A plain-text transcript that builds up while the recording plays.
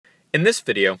In this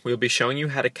video, we will be showing you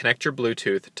how to connect your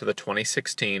Bluetooth to the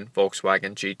 2016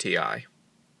 Volkswagen GTI.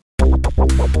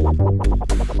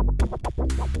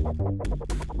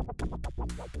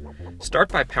 Start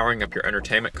by powering up your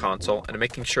entertainment console and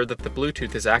making sure that the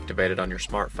Bluetooth is activated on your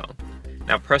smartphone.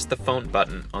 Now press the phone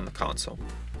button on the console.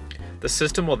 The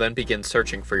system will then begin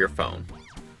searching for your phone.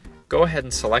 Go ahead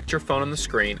and select your phone on the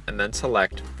screen and then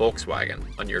select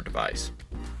Volkswagen on your device.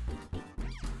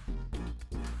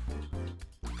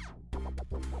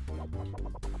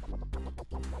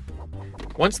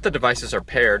 Once the devices are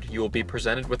paired, you will be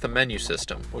presented with a menu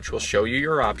system which will show you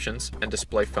your options and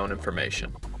display phone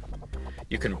information.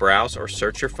 You can browse or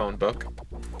search your phone book,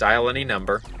 dial any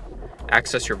number,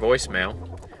 access your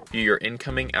voicemail, view your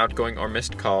incoming, outgoing, or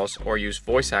missed calls, or use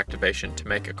voice activation to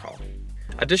make a call.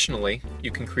 Additionally,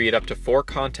 you can create up to 4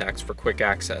 contacts for quick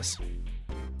access.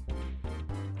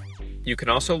 You can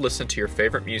also listen to your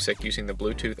favorite music using the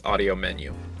Bluetooth audio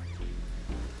menu.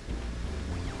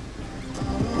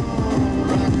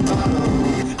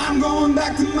 I'm going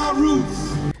back to my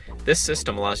roots. This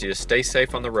system allows you to stay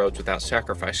safe on the roads without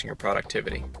sacrificing your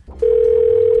productivity.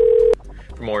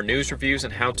 For more news, reviews,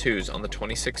 and how-tos on the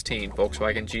 2016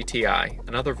 Volkswagen GTI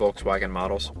and other Volkswagen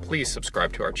models, please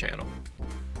subscribe to our channel.